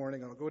 7 in the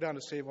morning. I'll go down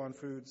to Save On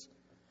Foods.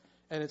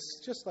 And it's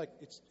just like,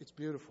 it's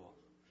beautiful.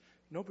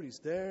 Nobody's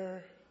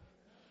there.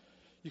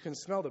 You can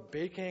smell the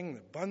baking.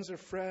 The buns are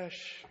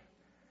fresh.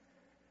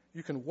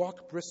 You can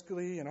walk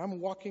briskly. And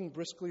I'm walking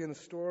briskly in the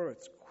store.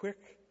 It's quick.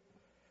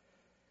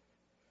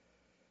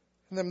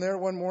 And I'm there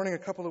one morning a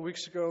couple of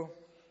weeks ago,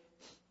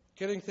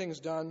 getting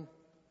things done.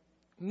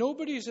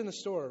 Nobody's in the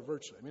store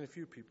virtually. I mean, a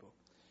few people.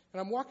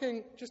 And I'm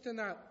walking just in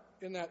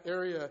that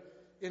area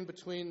in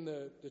between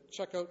the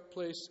checkout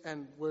place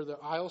and where the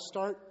aisles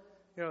start,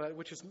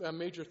 which is a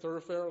major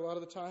thoroughfare a lot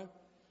of the time.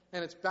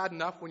 And it's bad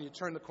enough when you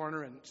turn the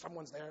corner and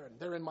someone's there and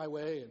they're in my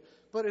way.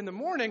 But in the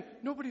morning,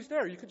 nobody's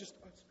there. You could just,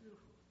 it's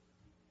beautiful.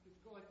 You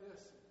go like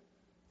this.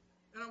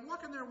 And I'm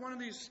walking there one of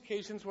these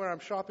occasions where I'm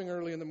shopping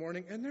early in the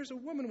morning, and there's a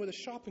woman with a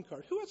shopping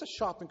cart. Who has a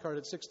shopping cart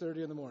at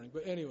 6:30 in the morning?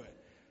 But anyway.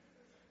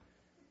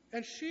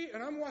 And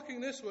I'm walking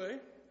this way,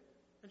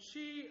 and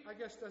she, I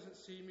guess, doesn't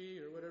see me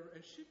or whatever,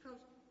 and she comes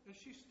and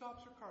she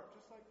stops her cart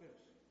just like this.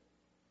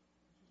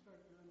 She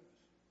starts doing this.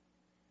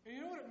 And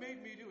you know what it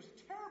made me do? It was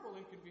a terrible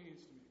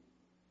inconvenience to me.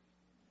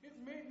 It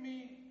made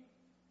me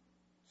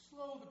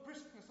slow the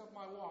briskness of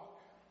my walk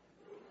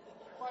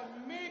by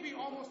maybe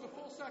almost a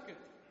full second.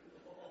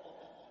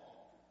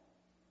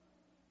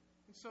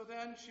 And so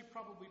then she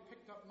probably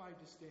picked up my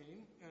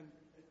disdain, and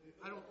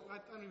I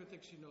don't even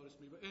think she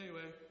noticed me. But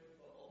anyway,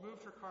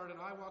 moved her cart, and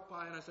I walked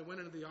by, and as I went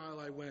into the aisle,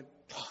 I went,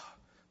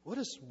 what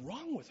is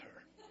wrong with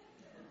her?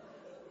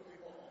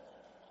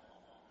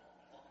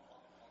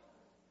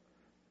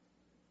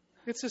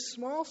 It's a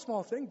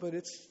small thing, but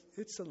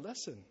it's a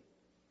lesson.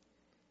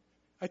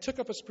 I took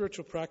up a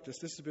spiritual practice.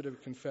 This is a bit of a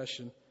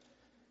confession.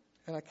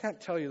 And I can't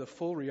tell you the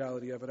full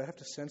reality of it. I have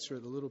to censor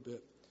it a little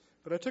bit.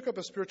 But I took up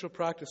a spiritual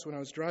practice when I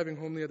was driving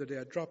home the other day.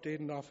 I dropped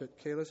Aiden off at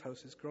Kayla's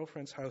house, his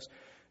girlfriend's house.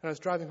 And I was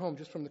driving home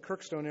just from the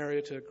Kirkstone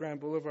area to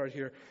Grand Boulevard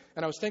here.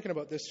 And I was thinking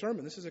about this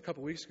sermon. This is a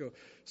couple weeks ago.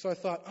 So I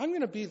thought, I'm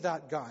going to be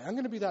that guy. I'm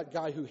going to be that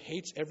guy who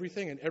hates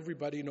everything and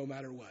everybody no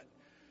matter what.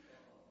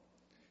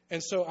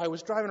 And so I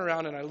was driving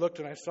around and I looked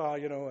and I saw,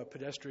 a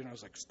pedestrian. I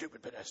was like,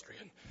 stupid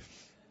pedestrian.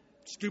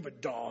 Stupid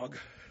dog.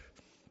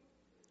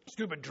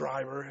 Stupid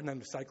driver. And then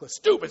the cyclist.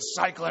 Stupid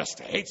cyclist.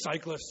 I hate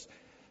cyclists.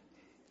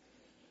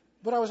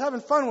 But I was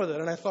having fun with it.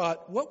 And I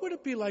thought, what would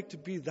it be like to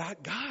be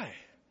that guy?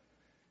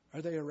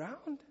 Are they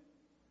around?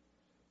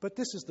 But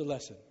this is the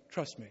lesson.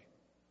 Trust me.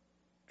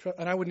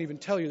 And I wouldn't even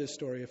tell you this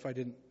story if I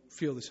didn't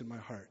feel this in my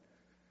heart.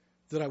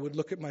 That I would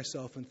look at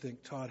myself and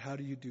think, Todd, how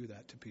do you do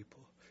that to people?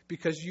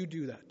 Because you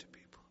do that to people.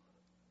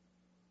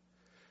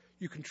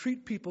 You can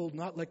treat people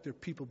not like they're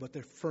people, but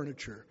they're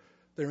furniture.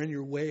 They're in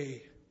your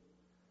way.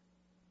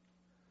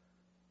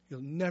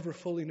 You'll never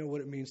fully know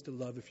what it means to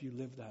love if you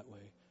live that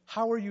way.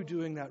 How are you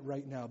doing that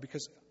right now?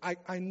 Because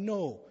I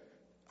know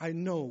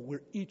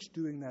we're each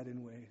doing that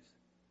in ways.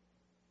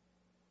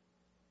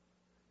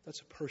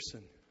 That's a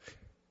person.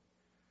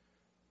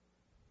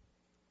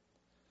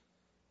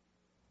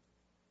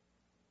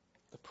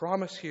 The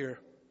promise here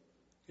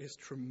is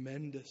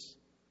tremendous.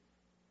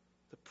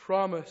 The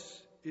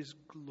promise is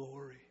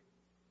glory.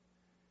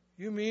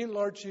 You mean,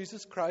 Lord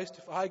Jesus Christ,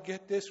 if I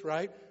get this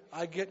right,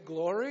 I get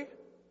glory?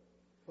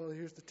 Well,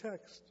 here's the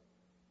text.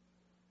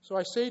 So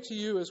I say to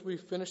you as we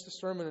finish the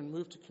sermon and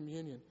move to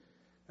communion,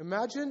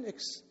 imagine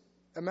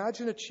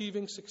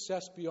achieving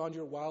success beyond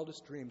your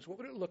wildest dreams. What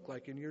would it look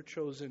like in your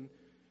chosen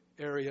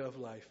area of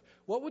life?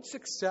 What would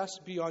success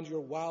beyond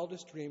your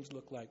wildest dreams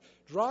look like?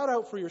 Draw it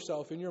out for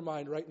yourself in your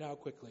mind right now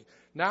quickly.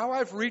 Now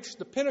I've reached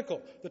the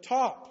pinnacle, the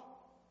top.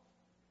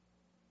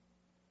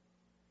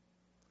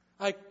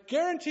 I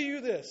guarantee you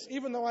this,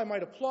 even though I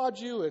might applaud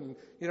you and,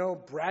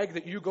 brag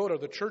that you go to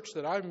the church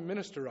that I'm a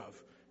minister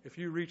of, if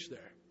you reach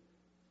there.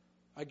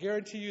 I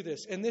guarantee you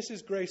this, and this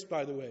is grace,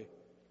 by the way.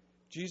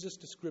 Jesus'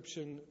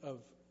 description of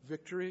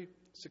victory,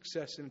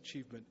 success, and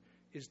achievement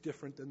is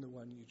different than the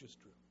one you just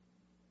drew.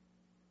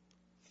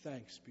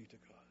 Thanks be to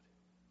God.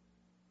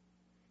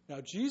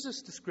 Now,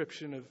 Jesus'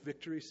 description of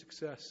victory,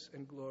 success,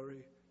 and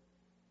glory,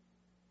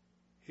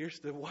 here's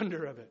the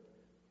wonder of it,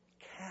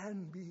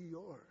 can be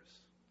yours.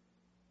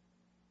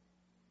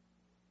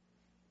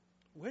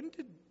 When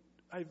did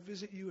I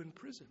visit you in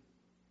prison?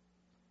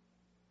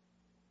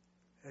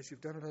 As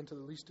you've done it unto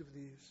the least of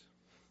these.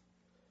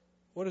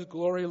 What does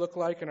glory look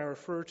like? And I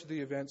refer to the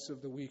events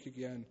of the week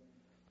again.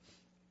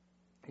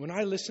 When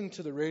I listened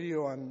to the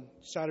radio on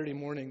Saturday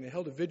morning, they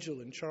held a vigil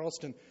in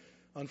Charleston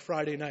on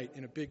Friday night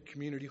in a big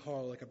community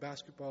hall, like a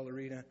basketball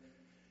arena.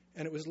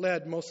 And it was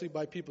led mostly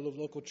by people of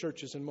local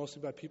churches and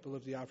mostly by people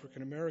of the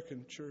African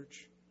American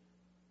church.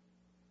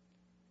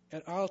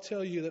 And I'll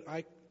tell you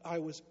that I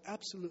was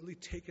absolutely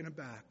taken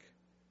aback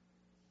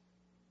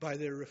by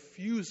their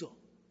refusal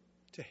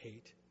to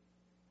hate.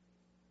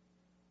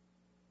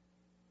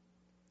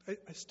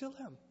 I still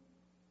am.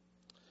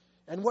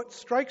 And what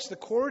strikes the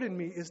chord in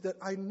me is that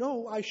I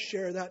know I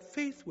share that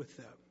faith with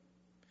them.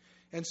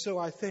 And so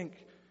I think,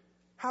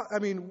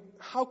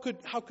 how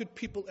could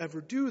people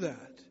ever do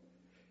that?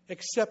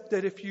 Except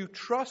that if you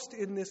trust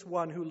in this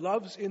one who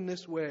loves in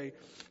this way,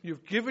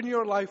 you've given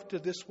your life to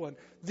this one.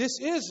 This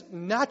is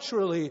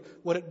naturally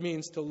what it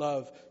means to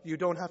love. You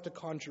don't have to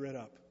conjure it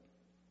up.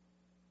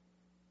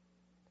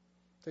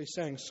 They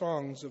sang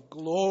songs of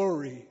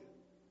glory.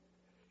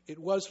 It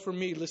was for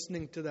me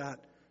listening to that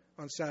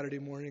on Saturday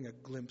morning a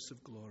glimpse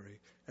of glory.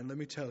 And let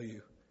me tell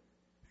you,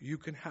 you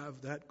can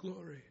have that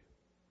glory.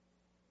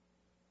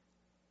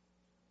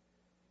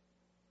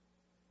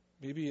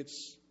 Maybe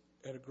it's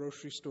at a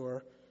grocery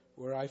store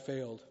where I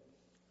failed,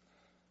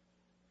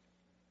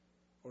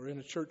 or in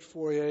a church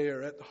foyer,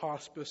 or at the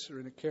hospice, or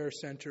in a care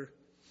center.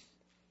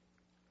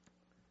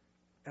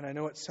 And I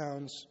know it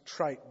sounds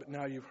trite, but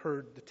now you've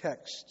heard the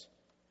text.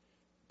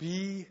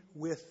 Be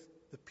with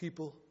the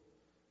people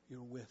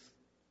you're with.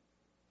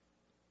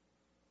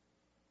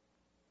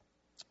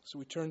 So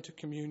we turn to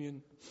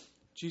communion.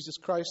 Jesus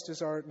Christ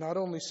is our not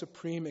only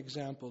supreme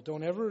example.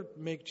 Don't ever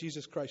make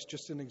Jesus Christ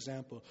just an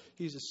example.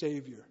 He's a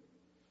Savior.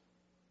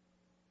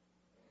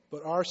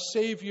 But our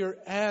Savior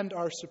and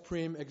our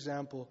supreme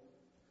example.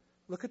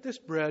 Look at this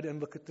bread and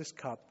look at this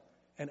cup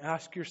and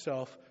ask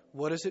yourself,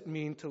 what does it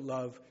mean to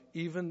love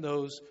even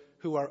those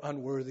who are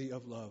unworthy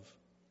of love?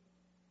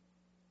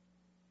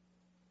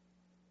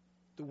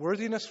 The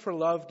worthiness for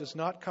love does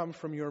not come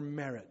from your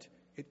merit.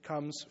 It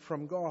comes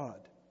from God.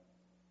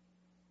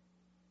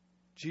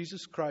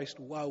 Jesus Christ,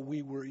 while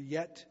we were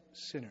yet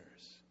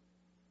sinners,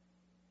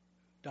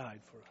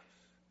 died for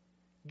us,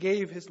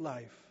 gave His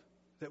life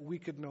that we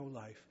could know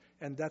life.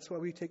 And that's why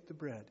we take the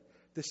bread.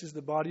 This is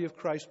the body of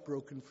Christ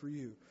broken for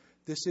you.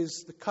 This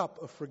is the cup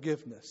of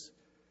forgiveness.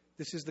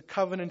 This is the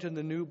covenant in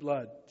the new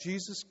blood.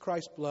 Jesus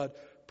Christ's blood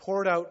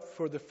poured out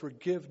for the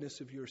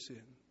forgiveness of your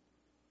sin.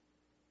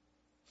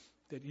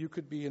 That you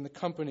could be in the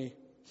company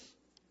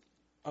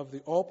of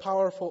the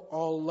all-powerful,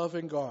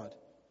 all-loving God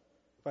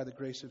by the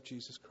grace of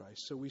Jesus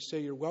Christ. So we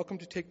say you're welcome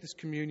to take this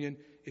communion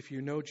if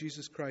you know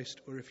Jesus Christ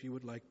or if you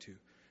would like to.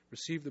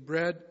 Receive the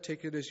bread,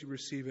 take it as you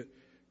receive it.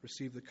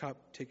 Receive the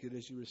cup, take it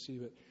as you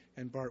receive it.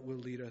 And Bart will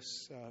lead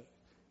us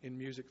in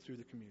music through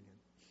the communion.